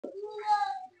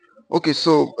Okay,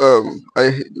 so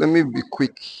I let me be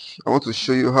quick. I want to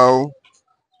show you how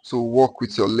to work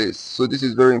with your lace. So this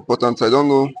is very important. I don't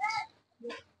know,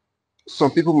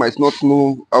 some people might not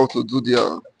know how to do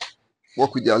their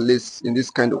work with their lace in this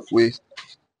kind of way,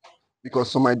 because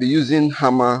some might be using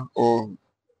hammer or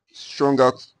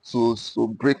stronger tools to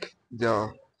break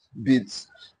their beads.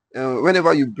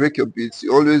 Whenever you break your beads,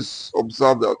 you always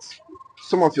observe that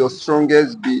some of your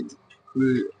strongest beads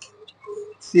will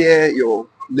tear your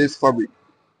lace fabric,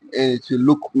 and it will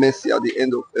look messy at the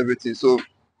end of everything. So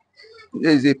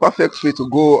there is a perfect way to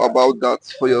go about that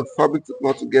for your fabric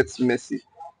not to get messy.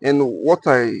 And what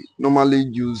I normally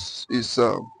use is,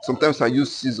 sometimes I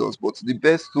use scissors, but the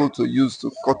best tool to use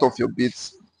to cut off your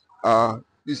beads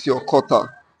is your cutter.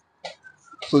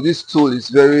 So this tool is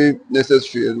very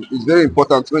necessary and it's very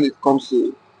important when it comes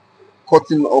to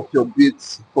cutting off your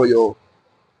beads for your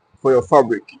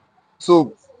fabric.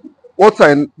 So what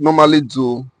I normally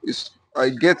do is I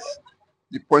get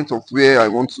the point of where I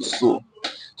want to sew.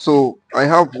 So I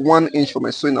have 1 inch for my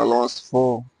sewing allowance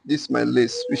for this my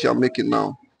lace which I'm making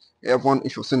now. I have 1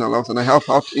 inch for sewing allowance and I have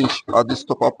half inch at this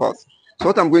upper part. So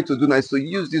what I'm going to do now is to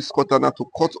use this cutter now to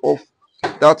cut off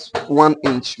that 1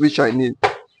 inch which I need.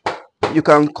 You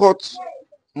can cut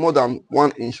more than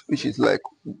 1 inch, which is like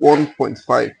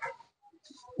 1.5,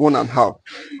 1.5.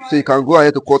 So you can go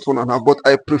ahead to cut 1.5, but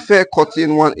I prefer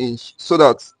cutting 1 inch so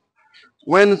that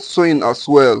when sewing as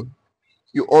well,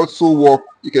 you also work,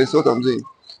 you can see what I'm doing.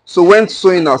 So when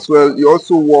sewing as well, you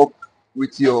also work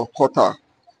with your cutter.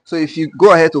 So if you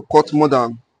go ahead to cut more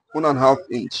than 1.5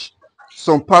 inch,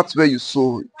 some parts where you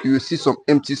sew, you will see some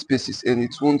empty spaces and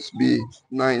it won't be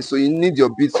nice. So you need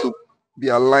your beads to be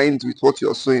aligned with what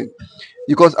you're sewing,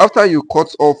 because after you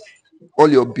cut off all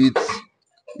your beads,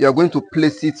 you are going to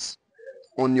place it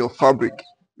on your fabric,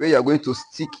 where you are going to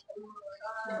stick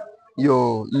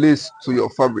your lace to your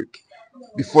fabric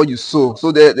before you sew.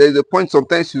 So there's a point,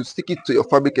 sometimes you stick it to your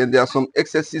fabric and there are some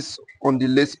excesses on the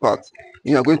lace part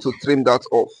and you are going to trim that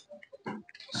off.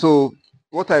 So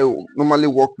what I normally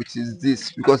work with is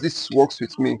this, because this works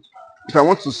with me. If I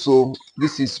want to sew,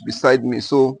 this is beside me.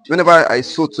 So whenever I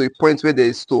sew to a point where there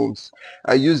is stones,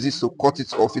 I use this to cut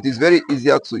it off. It is very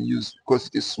easier to use because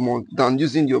it is small than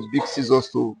using your big scissors.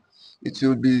 To it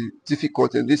will be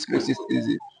difficult, and this makes it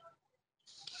easy.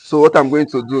 So what I'm going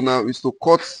to do now is to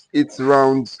cut it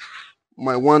around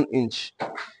my 1 inch. I'm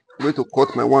going to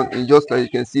cut my 1 inch, just like you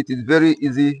can see. It is very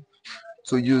easy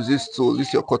to use this tool. This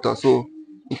is your cutter. So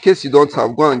in case you don't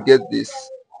have, go and get this.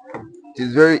 It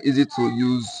is very easy to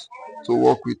use, to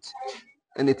work with,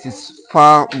 and it is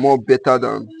far more better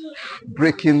than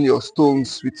breaking your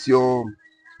stones with your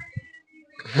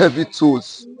heavy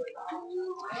tools.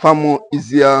 Far more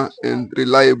easier and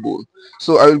reliable.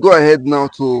 So I will go ahead now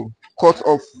to cut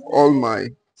off all my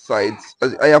sides.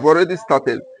 As I have already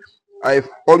started, I've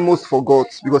almost forgot,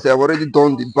 because I have already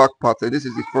done the back part and this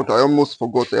is the front. I almost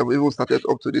forgot. I have even started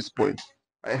up to this point.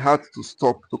 I had to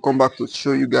stop to come back to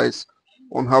show you guys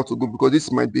on how to go, because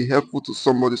this might be helpful to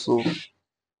somebody. So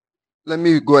let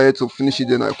me go ahead to finish it,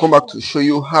 then I'll come back to show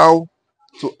you how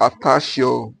to attach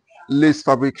your lace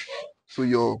fabric to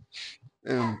your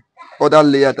um, other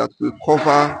layer that will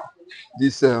cover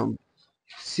this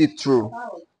see-through.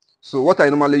 So what I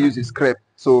normally use is crepe.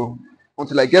 So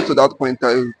until I get to that point,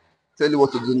 I'll tell you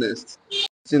what to do next.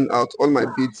 Trim out all my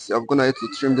beads. I'm gonna have to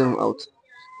trim them out.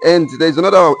 And there's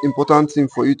another important thing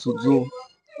for you to do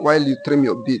while you trim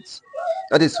your beads.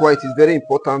 That is why it is very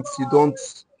important you don't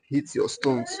hit your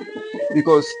stones,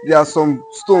 because there are some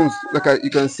stones like you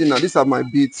can see now. These are my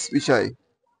beads which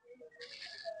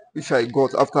I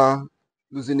got after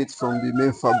losing it from the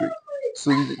main fabric.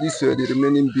 So these were the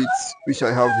remaining beads which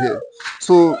I have here.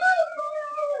 So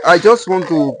I just want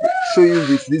to show you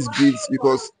with these beads,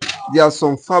 because there are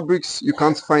some fabrics you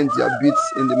can't find their beads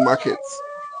in the market.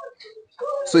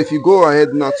 So if you go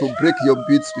ahead now to break your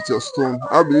beads with your stone,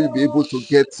 how will you be able to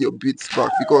get your beads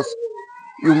back? Because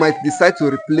you might decide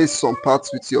to replace some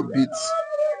parts with your beads.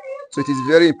 So it is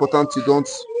very important you don't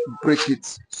break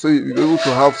it, so you'll be able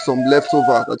to have some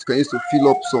leftover that you can use to fill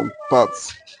up some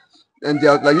parts. And they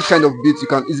are like this kind of beads, you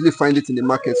can easily find it in the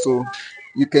market. So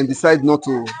you can decide not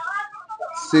to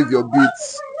save your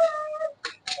beads.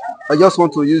 I just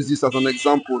want to use this as an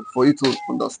example for you to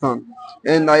understand.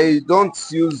 And I don't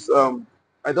use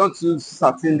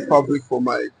satin fabric for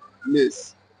my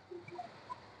lace.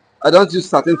 I don't use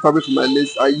satin fabric for my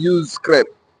lace. I use crepe.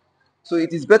 So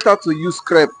it is better to use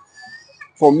crepe.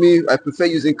 For me, I prefer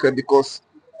using crepe, because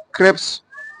crepes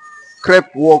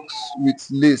crepe works with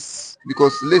lace,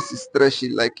 because lace is stretchy,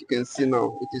 like you can see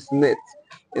now. It is net,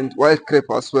 and while crepe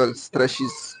as well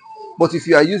stretches. But if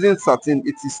you are using satin,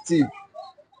 it is stiff.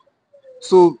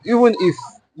 So even if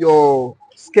your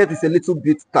skirt is a little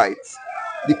bit tight,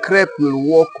 the crepe will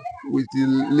work with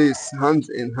the lace hand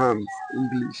in hand.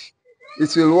 English.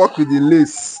 It will work with the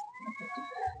lace.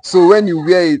 So when you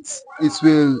wear it, it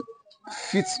will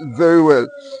fit very well.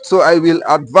 So I will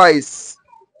advise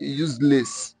you use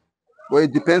lace, but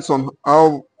it depends on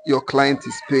how your client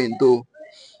is paying though.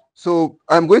 So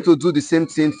I'm going to do the same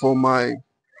thing for my,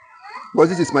 but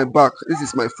this is my back, this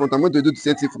is my front. I'm going to do the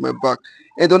same thing for my back.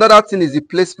 And another thing is the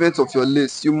placement of your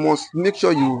lace. You must make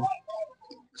sure you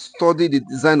study the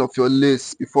design of your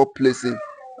lace before placing.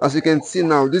 As you can see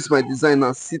now, this my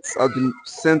designer sits at the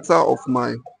center of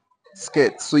my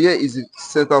skirt. So here is the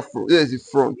center front, here is the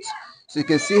front. So you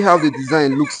can see how the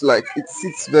design looks like. It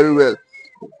sits very well.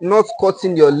 Not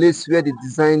cutting your lace where the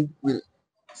design will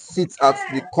sit at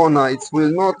the corner, it will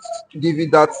not give you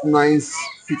that nice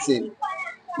fitting.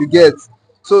 You get?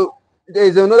 So there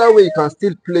is another way you can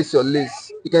still place your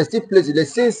lace. You can still place it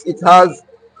since it has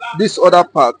this other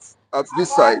part at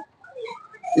this side.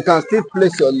 You can still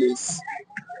place your lace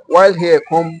while here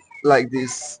come like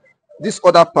this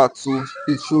other part too,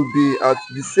 it should be at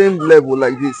the same level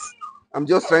like this. I'm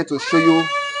just trying to show you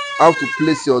how to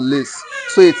place your lace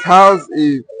so it has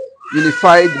a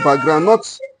unified background,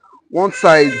 not one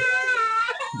side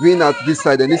being at this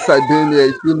side and this side being here.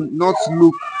 It will not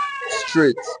look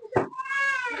straight.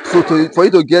 So for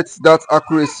you to get that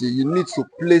accuracy, you need to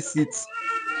place it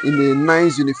in a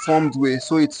nice uniformed way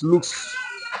so it looks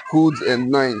good and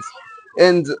nice.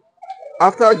 And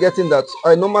after getting that,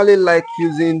 I normally like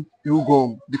using glue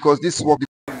gum because this works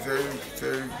very,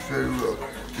 very, very well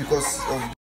because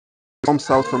of comes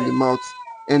out from the mouth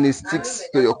and it sticks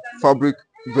to your fabric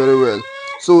very well.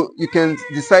 So you can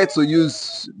decide to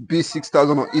use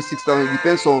B6000 or E6000. It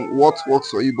depends on what works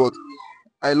for you. But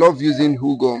I love using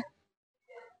Hugum.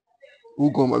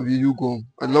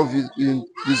 I love using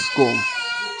this gum.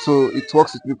 So it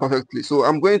works with me perfectly. So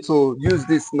I'm going to use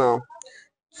this now.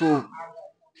 So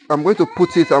I'm going to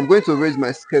put it, I'm going to raise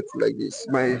my skirt like this,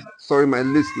 my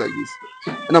lace like this.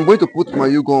 And I'm going to put my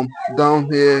Hugum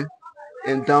down here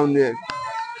and down there.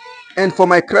 And for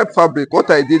my crepe fabric, what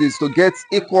I did is to get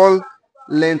equal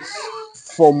length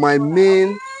for my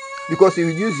main, because you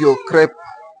use your crepe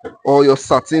or your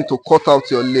satin to cut out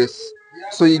your lace.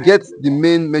 So you get the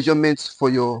main measurement for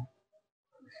your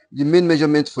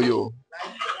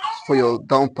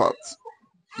down part.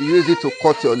 You use it to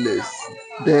cut your lace.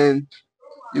 Then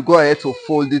you go ahead to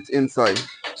fold it inside.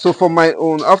 So for my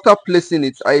own, after placing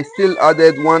it, I still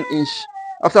added 1 inch.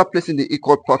 After placing the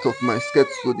equal part of my skirt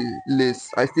to the lace,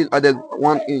 I still added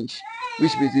 1 inch,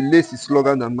 which means the lace is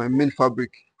longer than my main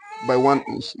fabric by 1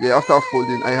 inch. Yeah, after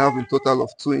folding, I have a total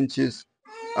of 2 inches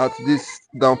at this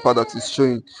down part that is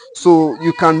showing. So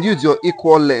you can use your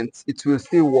equal length, it will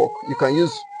still work. You can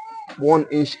use 1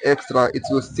 inch extra, it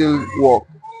will still work.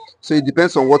 So it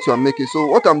depends on what you are making. So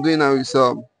what I'm doing now is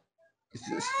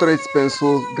straight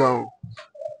pencil gown.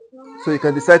 So you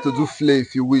can decide to do flare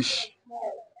if you wish,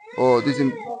 or this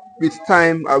with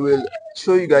time I will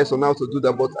show you guys on how to do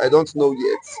that, but I don't know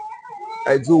yet.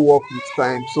 I do work with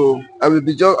time, so I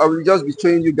will just be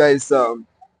showing you guys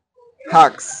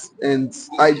hacks and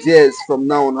ideas from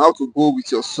now on how to go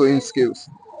with your sewing skills.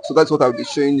 So that's what I'll be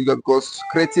showing you guys, because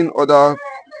creating other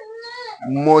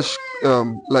much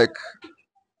like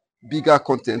bigger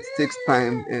content takes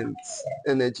time and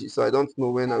energy. So I don't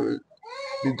know when I will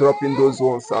be dropping those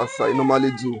ones as I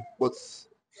normally do, but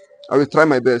I will try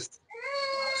my best.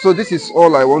 So this is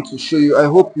all I want to show you. I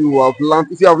hope you have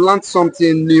learned. If you have learned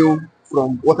something new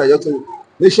from what I just told you,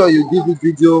 make sure you give this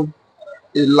video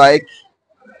a like,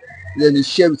 then you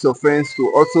share with your friends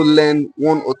to also learn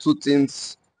one or two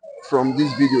things from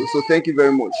this video. So thank you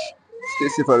very much. Stay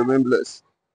safe and remain blessed.